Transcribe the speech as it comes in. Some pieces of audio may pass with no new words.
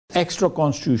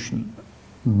Extra-constitutional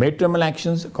midterm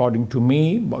elections, according to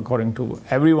me, according to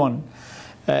everyone,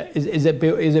 is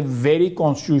a very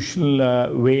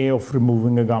constitutional way of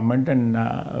removing a government and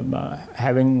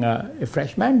having a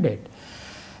fresh mandate.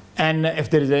 And if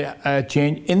there is a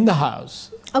change in the House,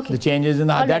 the changes in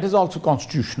the House, that is also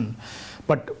constitutional.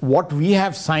 But what we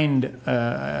have signed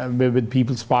with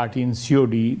People's Party and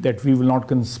COD, that we will not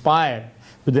conspire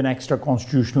with an extra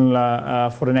constitutional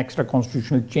for an extra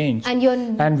constitutional change,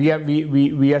 and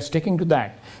we are sticking to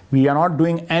that. We are not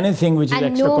doing anything which is extra.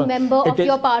 And no member of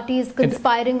your party is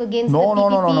conspiring against the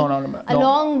PPP,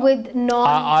 along with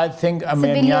I think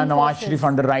Mia Nawaz Sharif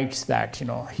underwrites that.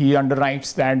 He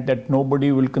underwrites that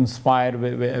nobody will conspire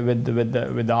with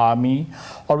the army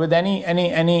or with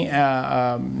anybody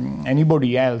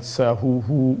else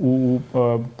who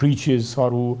preaches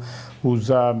or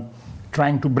who's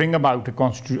trying to bring about a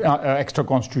extra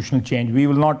constitutional change. We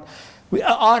will not.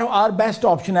 Our best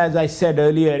option, as I said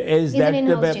earlier, is that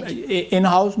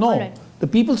in-house. No, right. The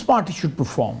People's Party should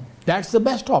perform. That's the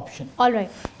best option. All right.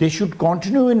 They should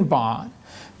continue in power.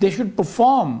 They should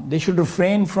perform. They should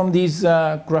refrain from these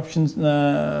corruption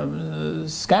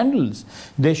scandals.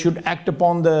 They should act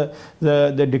upon the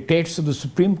dictates of the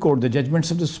Supreme Court, the judgments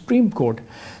of the Supreme Court.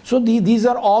 So these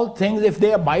are all things. If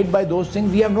they abide by those things,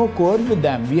 we have no quarrel with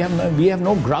them. We have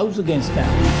no grouse against them.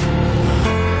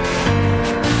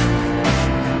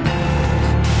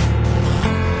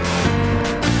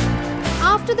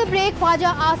 After the break,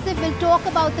 Khawaja Asif will talk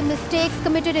about the mistakes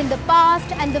committed in the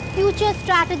past and the future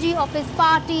strategy of his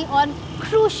party on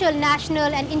crucial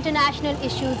national and international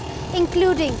issues,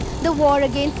 including the war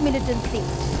against militancy.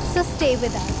 So stay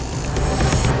with us.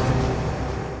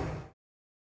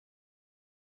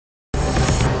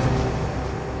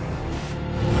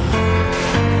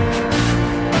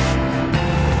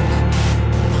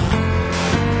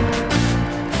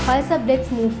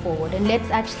 Let's move forward and let's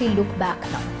actually look back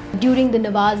now. During the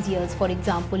Nawaz years, for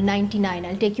example, 99,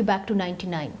 I'll take you back to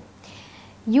 99.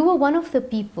 You were one of the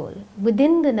people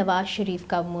within the Nawaz Sharif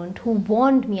government who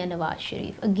warned Mia Nawaz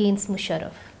Sharif against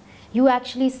Musharraf. You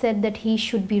actually said that he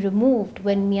should be removed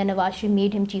when Mia Nawaz Sharif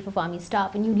made him Chief of Army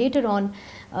Staff, and you later on,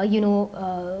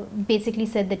 basically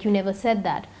said that you never said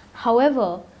that.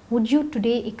 However, would you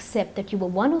today accept that you were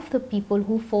one of the people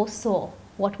who foresaw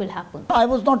what will happen? I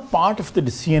was not part of the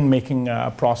decision-making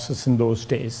process in those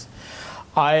days.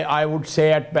 I would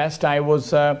say at best I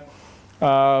was in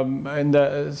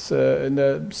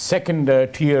the second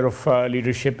tier of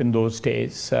leadership in those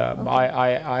days.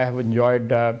 I have enjoyed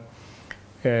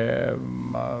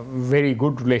very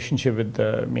good relationship with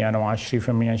Mia Nawaz Sharif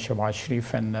and Mia Shahbaz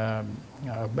Sharif, and a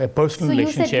personal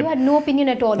relationship. So you said you had no opinion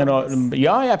at all on this?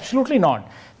 Yeah, absolutely not.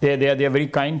 They are very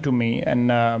kind to me,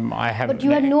 and I have. But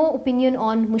you had no opinion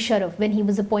on Musharraf when he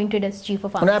was appointed as Chief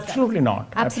of Army Staff? Absolutely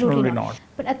not. Absolutely not.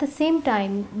 But at the same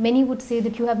time, many would say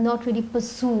that you have not really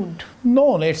pursued.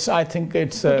 No, I think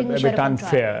it's a bit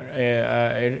unfair.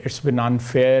 It's been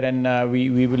unfair, and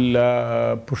we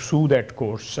will pursue that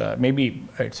course. Maybe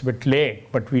it's a bit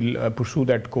late, but we'll pursue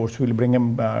that course. We'll bring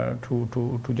him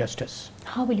to justice.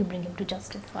 How will you bring him to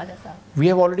justice, Khawaja sir? We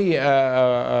have already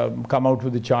come out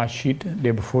with the charge sheet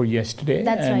day before yesterday.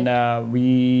 That's and right.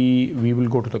 We will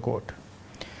go to the court.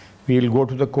 We'll go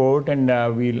to the court, and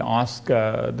we'll ask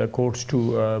the courts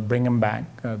to bring him back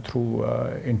through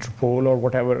Interpol or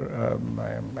whatever,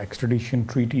 extradition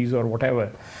treaties or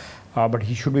whatever. But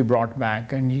he should be brought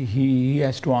back, and he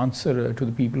has to answer to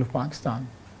the people of Pakistan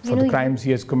for the crimes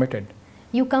he has committed.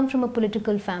 You come from a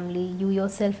political family. You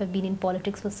yourself have been in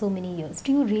politics for so many years.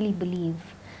 Do you really believe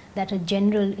that a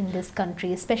general in this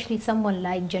country, especially someone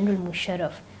like General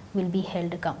Musharraf, will be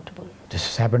held accountable? This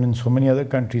has happened in so many other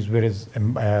countries, whereas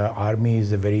army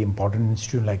is a very important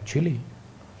institution like Chile.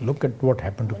 Look at what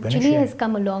happened to Pinochet. Chile has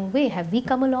come a long way. Have we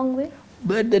come a long way?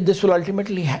 But this will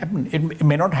ultimately happen. It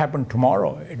may not happen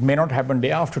tomorrow. It may not happen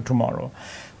day after tomorrow.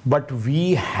 But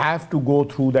we have to go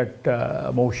through that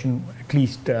motion at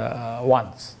least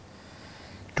once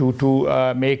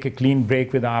to make a clean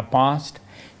break with our past.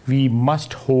 We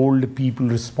must hold people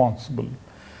responsible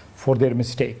for their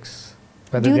mistakes,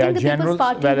 whether they are generals,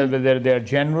 whether they are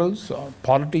generals or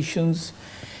politicians.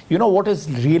 You know what is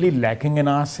really lacking in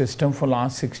our system for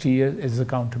last 60 years is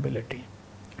accountability,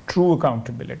 true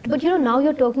accountability. But now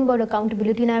you're talking about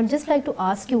accountability, and I would just like to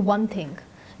ask you one thing.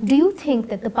 Do you think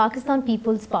that the Pakistan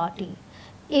People's Party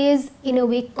is in a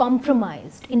way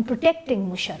compromised in protecting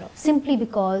Musharraf simply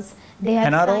because they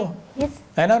have NRO? Yes.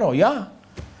 NRO, yeah.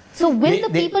 So will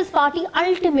the People's Party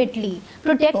ultimately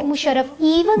protect Musharraf,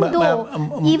 even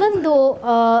though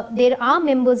there are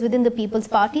members within the People's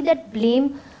Party that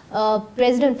blame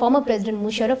former President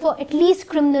Musharraf for at least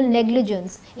criminal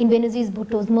negligence in Benazir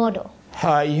Bhutto's murder?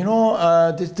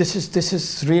 This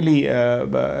is really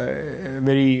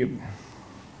very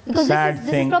because sad this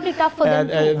thing. Is probably tough for them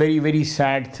too. A very, very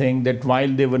sad thing that while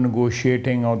they were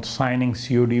negotiating or signing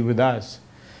COD with us,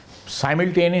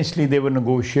 simultaneously they were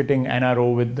negotiating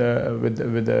NRO with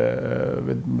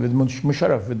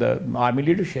Musharraf, with the army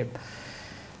leadership,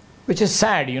 which is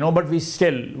sad, but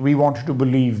we wanted to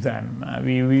believe them.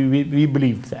 We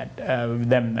believed that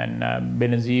them, and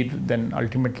Benazir then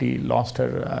ultimately lost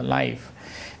her life.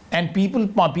 And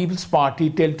People's Party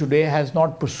till today has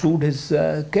not pursued his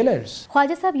killers.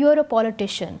 Khawaja Sahab, you are a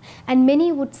politician, and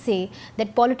many would say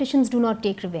that politicians do not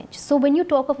take revenge. So when you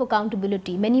talk of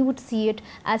accountability, many would see it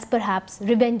as perhaps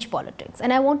revenge politics.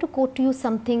 And I want to quote to you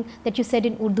something that you said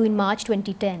in Urdu in March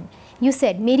 2010. You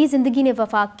said, "मेरी ज़िंदगी ने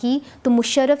वफ़ा की तो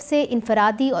मुशर्रफ से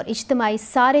इनफरादी और इज्तिमाई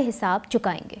सारे हिसाब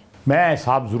चुकाएंगे." मैं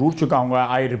हिसाब ज़रूर चुकाऊंगा.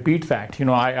 I repeat that.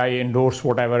 I endorse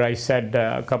whatever I said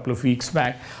a couple of weeks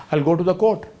back. I'll go to the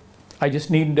court. I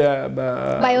just need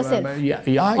by yourself.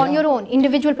 On your own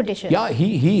individual petition. Yeah,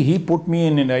 he put me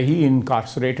in. He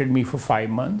incarcerated me for 5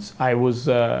 months. I was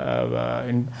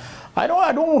in. I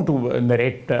don't want to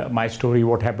narrate my story,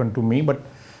 what happened to me, but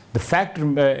the fact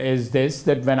is this: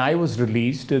 that when I was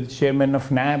released, the chairman of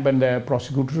NAB and the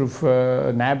prosecutor of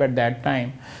NAB at that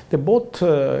time, they both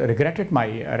regretted my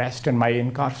arrest and my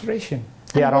incarceration.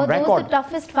 They are on record. Were those the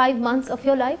toughest 5 months of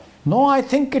your life? No, I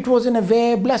think it was in a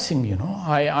way a blessing.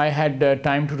 I had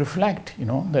time to reflect.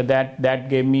 That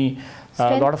gave me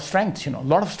a lot of strength.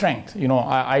 Lot of strength.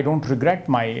 I don't regret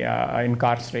my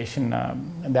incarceration.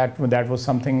 That was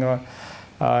something.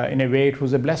 In a way, it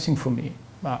was a blessing for me.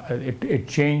 It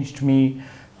changed me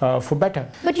for better.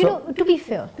 But to be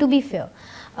fair,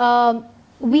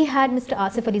 we had Mr.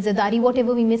 Asif Ali Zardari,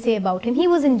 whatever we may say about him, he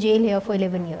was in jail here for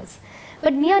 11 years.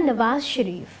 But Mia Nawaz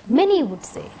Sharif, many would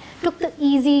say, took the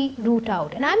easy route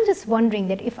out. And I'm just wondering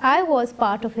that if I was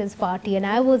part of his party and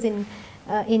I was in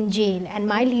jail and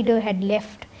my leader had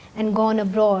left and gone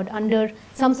abroad under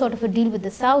some sort of a deal with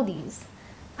the Saudis,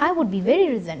 I would be very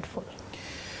resentful.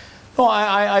 No,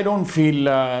 I don't feel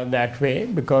that way,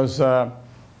 because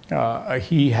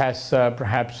he has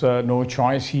perhaps no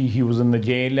choice. He was in the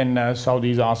jail, and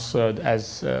Saudis asked,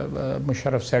 as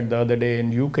Musharraf said the other day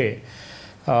in UK,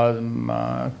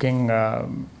 King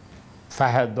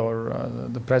Fahad, or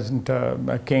the present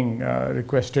king,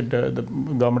 requested the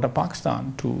government of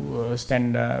Pakistan to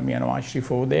send Mia Nawaz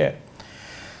Sharif over there.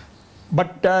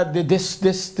 But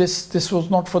this was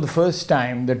not for the first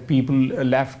time that people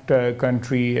left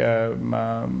country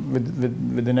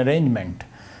with an arrangement.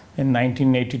 In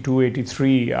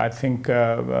 1982-83, I think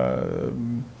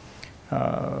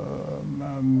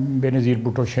Benazir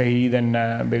Bhutto Shaheed and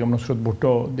Begum Nusrat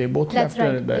Bhutto, they both left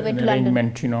an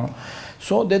arrangement,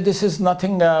 So this is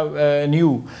nothing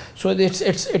new. So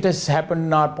it has happened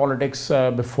in our politics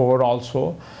before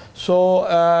also. So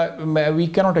we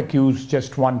cannot accuse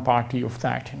just one party of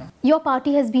that. Your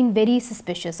party has been very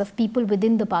suspicious of people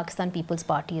within the Pakistan People's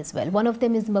Party as well. One of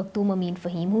them is Makhdoom Amin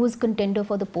Fahim, who was contender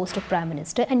for the post of Prime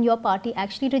Minister, and your party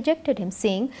actually rejected him,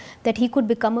 saying that he could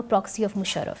become a proxy of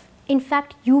Musharraf. In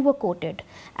fact, you were quoted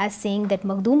as saying that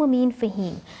Makhdoom Amin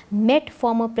Fahim met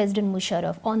former President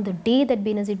Musharraf on the day that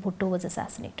Benazir Bhutto was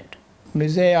assassinated.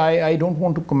 I don't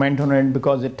want to comment on it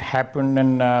because it happened,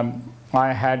 and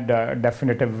I had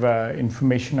definitive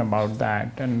information about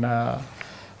that, and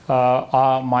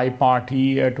my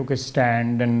party took a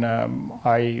stand, and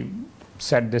I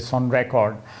said this on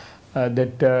record,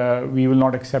 that we will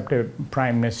not accept a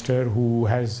Prime Minister who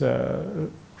has a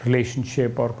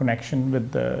relationship or connection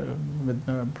with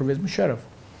Pervez Musharraf.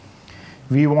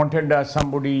 We wanted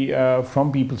somebody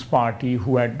from People's Party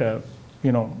who had,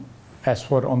 as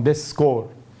for on this score,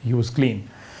 he was clean.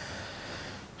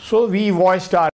 So we voiced our